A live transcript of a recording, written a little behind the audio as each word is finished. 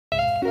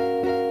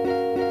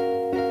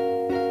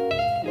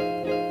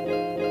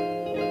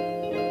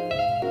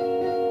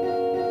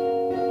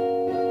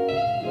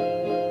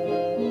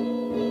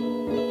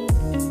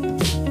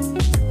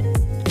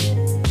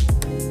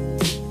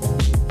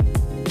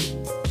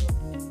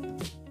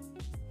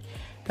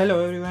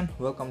Hello everyone,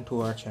 welcome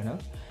to our channel.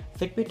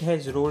 Fitbit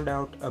has rolled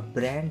out a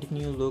brand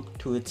new look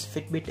to its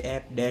Fitbit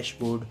app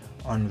dashboard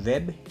on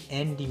web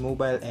and the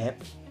mobile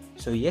app.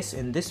 So yes,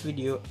 in this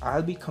video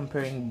I'll be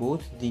comparing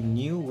both the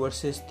new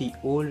versus the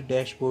old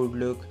dashboard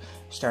look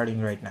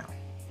starting right now.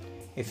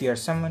 If you are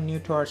someone new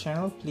to our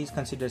channel, please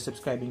consider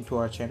subscribing to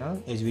our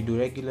channel as we do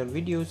regular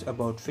videos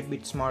about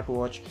Fitbit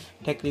smartwatch,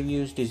 tech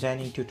reviews,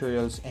 designing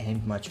tutorials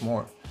and much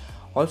more.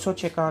 Also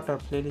check out our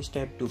playlist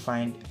tab to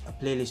find a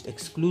playlist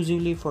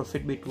exclusively for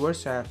Fitbit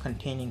Versa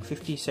containing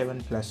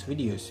 57 plus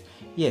videos.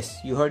 Yes,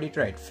 you heard it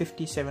right,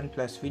 57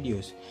 plus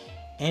videos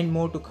and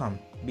more to come.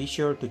 Be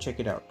sure to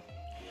check it out.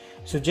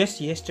 So just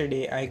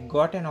yesterday I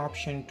got an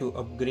option to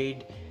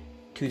upgrade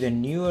to the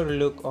newer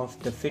look of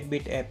the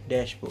Fitbit app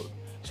dashboard.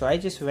 So I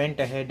just went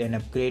ahead and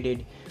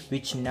upgraded,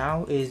 which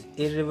now is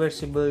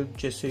irreversible,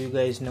 just so you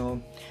guys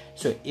know.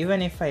 So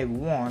even if I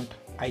want,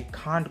 I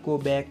can't go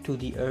back to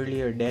the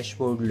earlier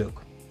dashboard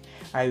look.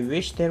 I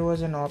wish there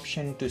was an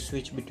option to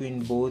switch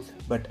between both,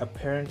 but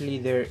apparently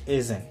there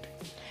isn't.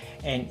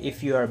 And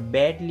if you are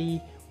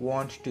badly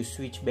want to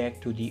switch back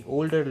to the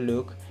older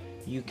look,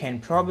 you can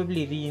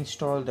probably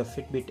reinstall the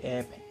Fitbit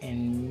app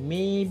and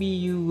maybe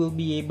you will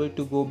be able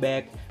to go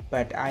back,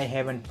 but I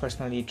haven't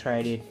personally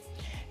tried it.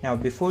 Now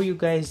before you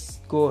guys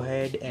go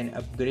ahead and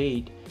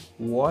upgrade,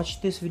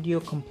 watch this video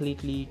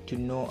completely to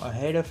know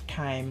ahead of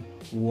time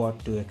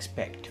what to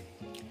expect.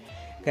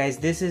 Guys,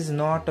 this is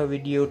not a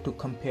video to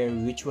compare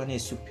which one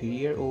is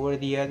superior over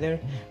the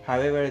other.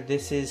 However,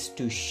 this is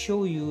to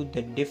show you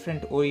the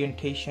different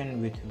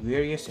orientation with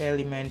various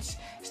elements,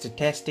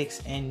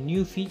 statistics and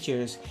new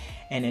features.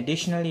 And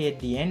additionally, at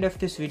the end of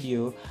this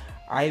video,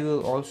 I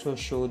will also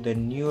show the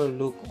newer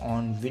look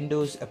on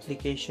Windows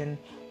application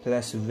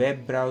plus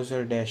web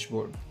browser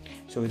dashboard.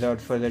 So without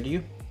further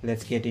ado,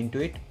 let's get into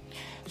it.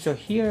 So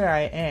here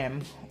I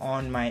am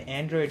on my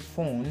Android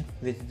phone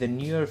with the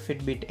newer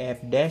Fitbit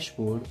app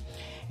dashboard,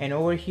 and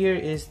over here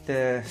is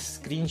the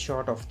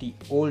screenshot of the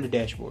old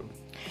dashboard.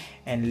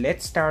 And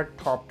let's start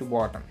top to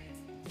bottom.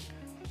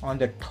 On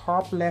the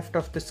top left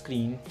of the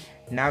screen,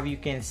 now you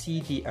can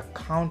see the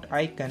account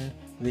icon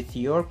with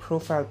your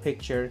profile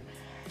picture,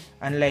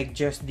 unlike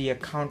just the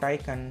account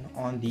icon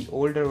on the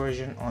older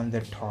version on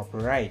the top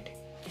right.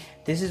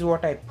 This is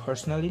what I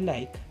personally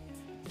like.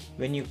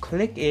 When you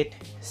click it,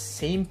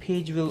 same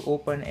page will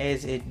open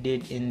as it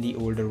did in the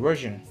older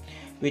version,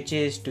 which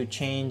is to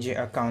change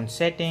account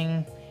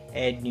setting,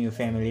 add new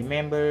family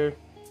member,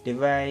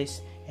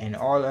 device and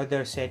all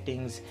other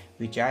settings,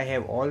 which I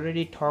have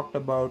already talked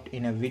about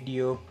in a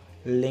video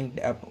linked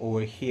up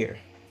over here.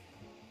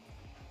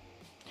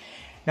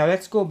 Now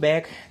let's go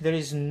back. There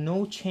is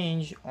no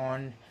change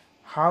on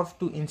how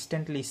to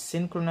instantly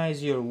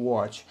synchronize your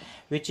watch,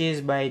 which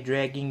is by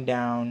dragging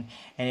down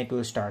and it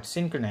will start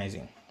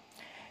synchronizing.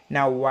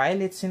 Now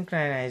while it's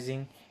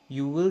synchronizing,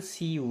 you will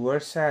see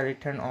Versa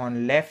written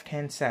on left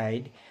hand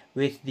side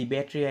with the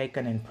battery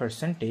icon and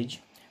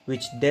percentage,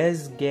 which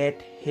does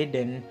get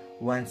hidden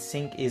once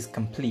sync is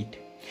complete.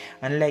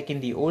 Unlike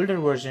in the older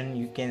version,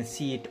 you can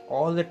see it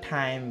all the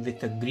time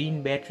with a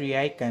green battery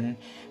icon,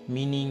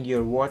 meaning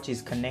your watch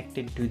is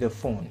connected to the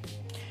phone,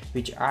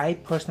 which I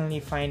personally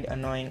find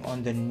annoying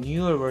on the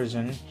newer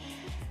version.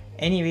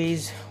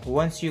 Anyways,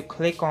 once you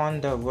click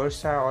on the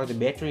Versa or the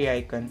battery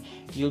icon,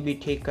 you'll be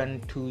taken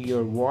to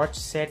your watch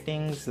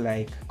settings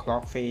like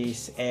clock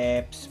face,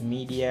 apps,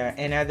 media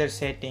and other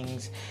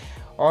settings,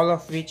 all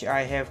of which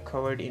I have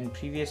covered in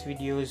previous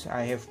videos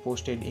I have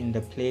posted in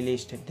the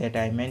playlist that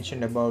I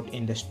mentioned about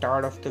in the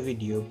start of the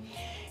video,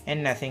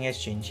 and nothing has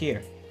changed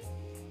here.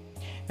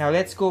 Now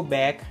let's go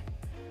back.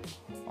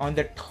 On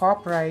the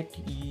top right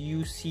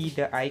you see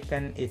the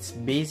icon. It's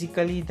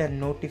basically the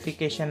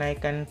notification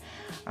icon.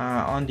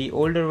 On the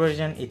older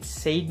version it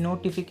said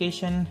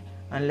notification,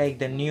 unlike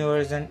the new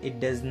version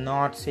it does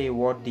not say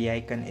what the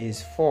icon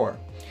is for.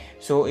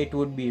 So it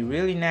would be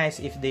really nice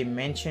if they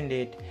mentioned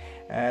it,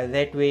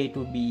 that way it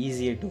would be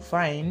easier to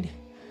find.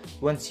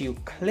 Once you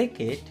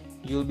click it,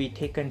 you'll be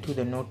taken to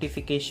the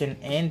notification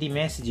and the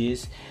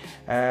messages,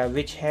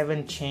 which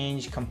haven't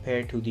changed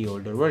compared to the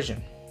older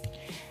version.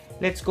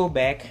 Let's go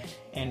back,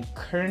 and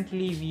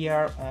currently we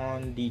are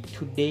on the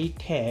Today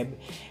tab.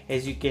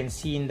 As you can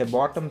see in the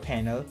bottom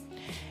panel,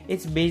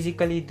 it's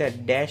basically the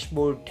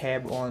dashboard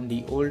tab on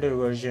the older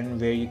version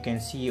where you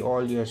can see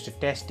all your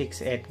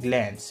statistics at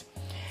glance.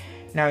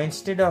 Now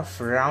instead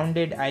of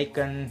rounded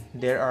icon,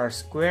 there are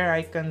square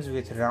icons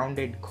with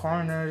rounded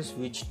corners,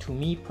 which to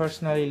me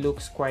personally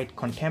looks quite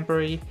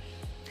contemporary.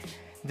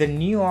 The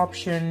new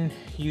option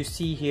you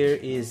see here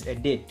is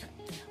edit.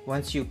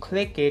 Once you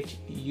click it,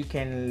 you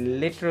can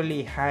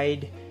literally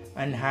hide,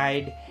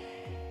 unhide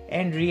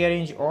and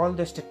rearrange all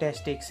the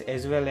statistics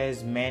as well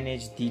as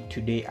manage the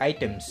today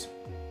items.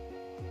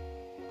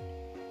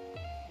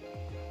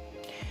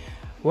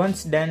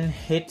 Once done,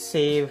 hit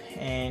save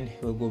and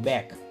we'll go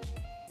back.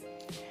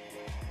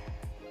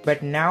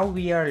 But now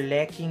we are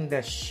lacking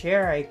the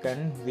share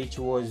icon, which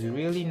was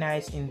really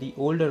nice in the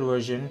older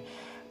version,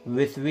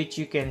 with which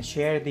you can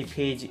share the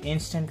page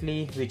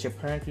instantly, which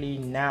apparently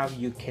now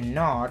you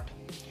cannot.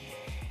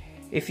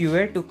 If you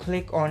were to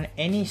click on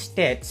any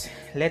stats,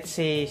 let's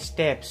say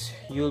steps,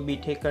 you'll be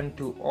taken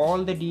to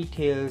all the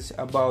details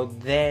about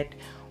that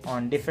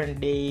on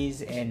different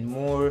days and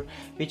more,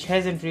 which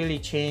hasn't really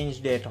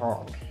changed at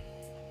all.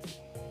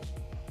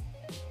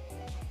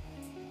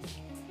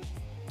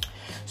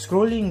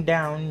 Scrolling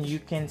down, you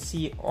can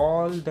see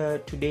all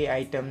the today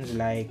items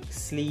like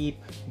sleep,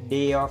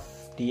 day of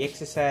the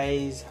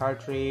exercise,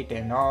 heart rate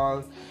and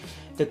all.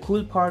 The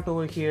cool part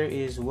over here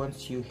is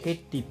once you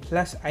hit the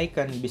plus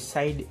icon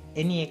beside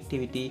any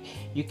activity,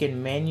 you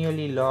can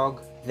manually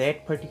log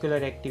that particular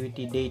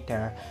activity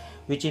data,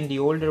 which in the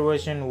older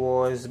version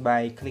was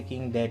by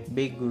clicking that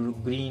big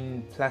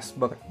green plus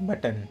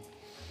button.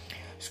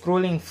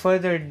 Scrolling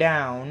further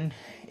down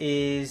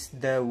is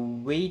the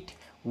weight,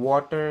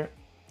 water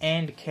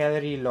and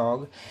calorie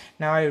log.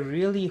 Now I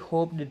really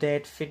hoped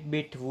that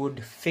Fitbit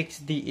would fix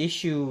the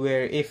issue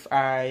where if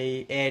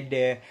I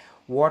add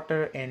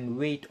water and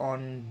weight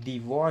on the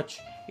watch,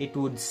 it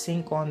would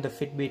sync on the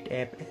Fitbit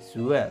app as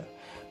well,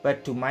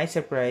 but to my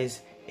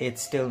surprise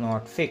it's still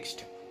not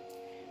fixed.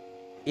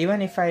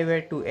 Even if I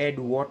were to add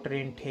water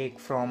intake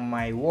from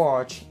my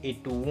watch,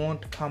 it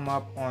won't come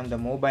up on the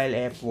mobile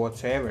app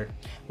whatsoever,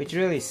 which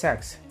really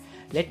sucks.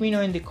 Let me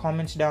know in the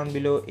comments down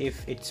below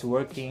if it's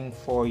working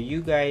for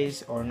you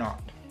guys or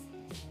not.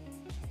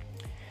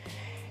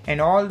 And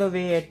all the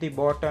way at the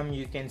bottom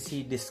you can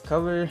see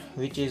discover,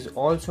 which is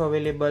also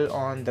available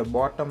on the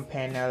bottom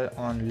panel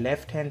on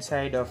left hand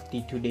side of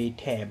the today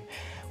tab.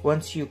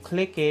 Once you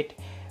click it,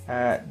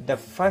 the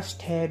first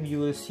tab you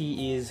will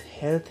see is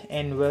health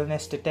and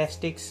wellness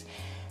statistics,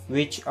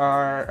 which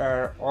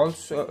are all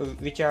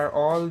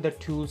the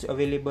tools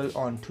available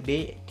on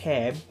today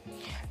tab.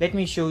 Let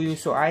me show you.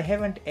 So I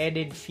haven't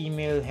added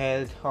female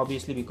health,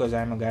 obviously, because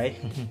I'm a guy.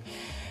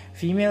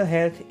 Female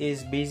health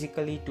is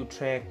basically to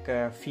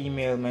track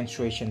female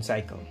menstruation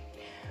cycle.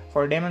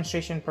 For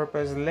demonstration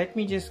purpose, let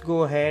me just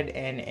go ahead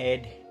and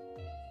add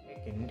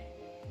second.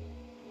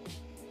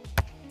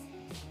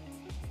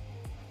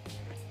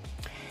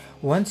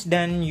 Once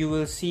done, you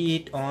will see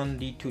it on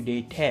the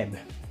today tab.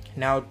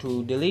 Now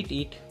to delete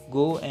it,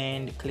 go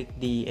and click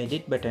the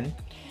edit button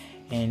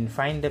and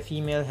find the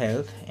female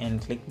health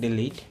and click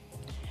delete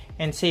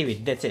and save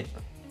it. That's it.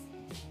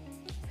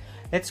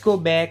 Let's go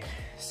back.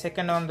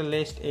 Second on the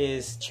list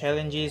is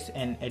challenges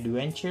and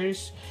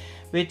adventures,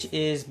 which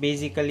is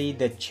basically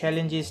the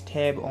challenges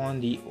tab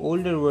on the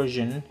older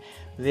version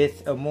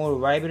with a more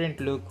vibrant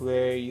look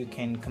where you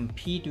can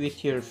compete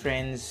with your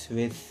friends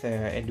with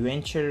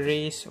adventure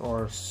race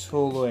or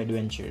solo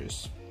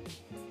adventures.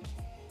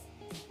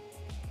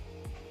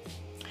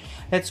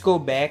 Let's go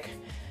back.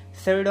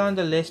 Third on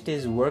the list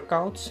is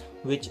workouts,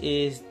 which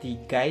is the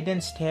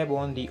guidance tab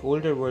on the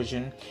older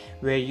version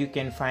where you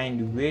can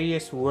find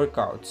various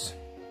workouts.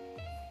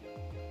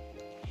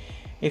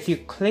 If you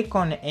click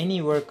on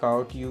any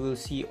workout, you will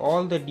see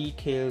all the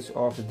details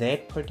of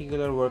that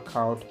particular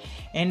workout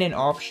and an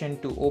option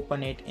to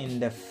open it in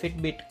the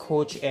Fitbit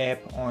Coach app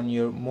on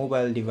your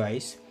mobile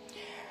device,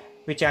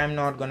 which I'm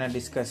not gonna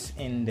discuss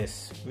in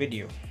this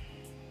video.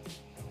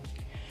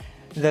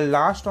 The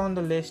last on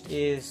the list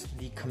is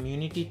the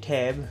community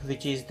tab,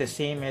 which is the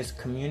same as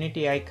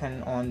community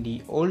icon on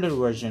the older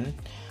version.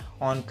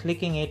 On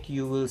clicking it,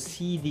 you will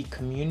see the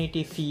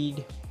community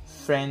feed,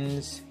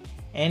 friends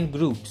and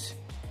groups.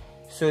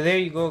 So there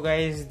you go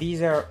guys,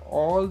 these are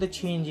all the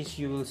changes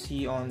you will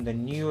see on the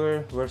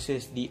newer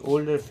versus the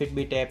older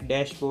Fitbit app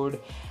dashboard.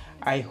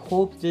 I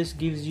hope this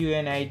gives you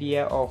an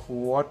idea of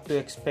what to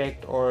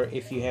expect, or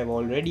if you have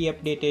already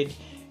updated,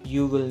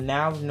 you will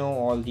now know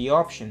all the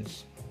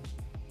options.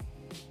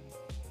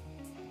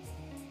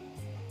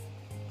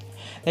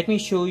 Let me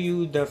show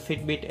you the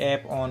Fitbit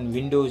app on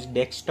Windows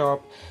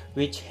desktop,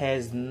 which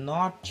has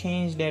not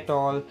changed at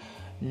all.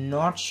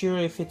 Not sure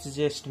if it's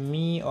just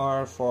me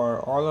or for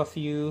all of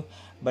you,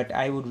 but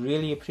I would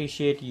really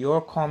appreciate your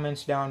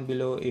comments down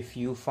below if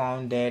you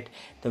found that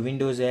the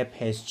Windows app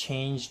has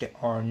changed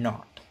or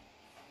not.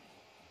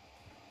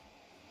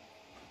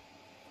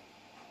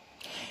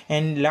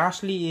 And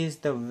lastly is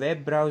the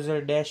web browser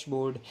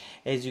dashboard,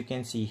 as you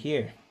can see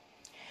here.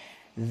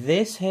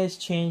 This has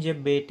changed a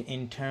bit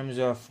in terms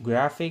of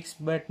graphics,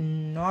 but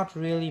not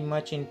really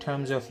much in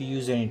terms of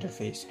user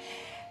interface.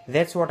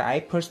 That's what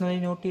I personally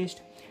noticed.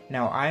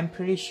 Now I'm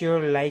pretty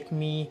sure, like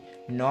me,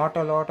 not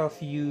a lot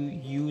of you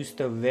use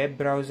the web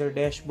browser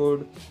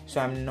dashboard, so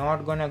I'm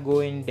not gonna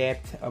go in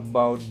depth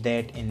about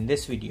that in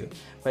this video.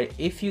 But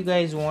if you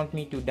guys want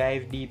me to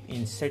dive deep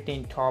in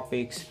certain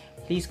topics,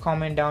 please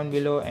comment down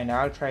below and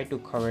I'll try to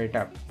cover it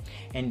up.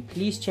 And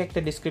please check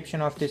the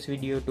description of this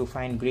video to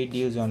find great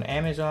deals on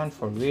Amazon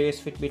for various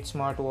Fitbit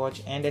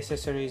smartwatch and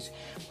accessories.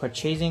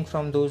 Purchasing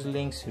from those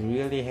links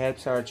really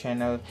helps our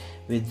channel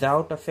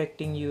without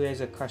affecting you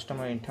as a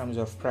customer in terms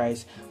of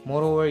price.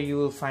 Moreover, you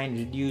will find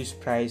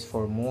reduced price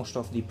for most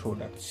of the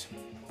products.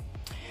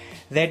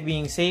 That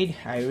being said,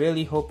 I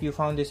really hope you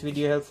found this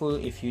video helpful.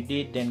 If you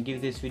did, then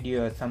give this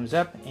video a thumbs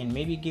up, and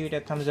maybe give it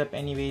a thumbs up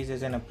anyways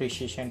as an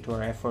appreciation to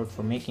our effort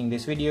for making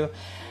this video.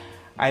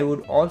 I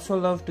would also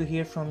love to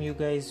hear from you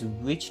guys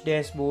which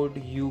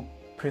dashboard you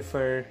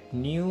prefer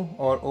new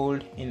or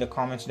old in the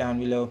comments down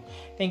below.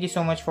 Thank you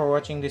so much for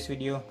watching this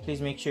video. Please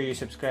make sure you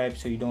subscribe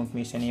so you don't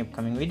miss any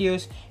upcoming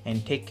videos,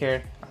 and take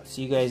care. I'll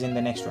see you guys in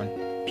the next one.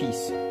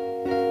 Peace.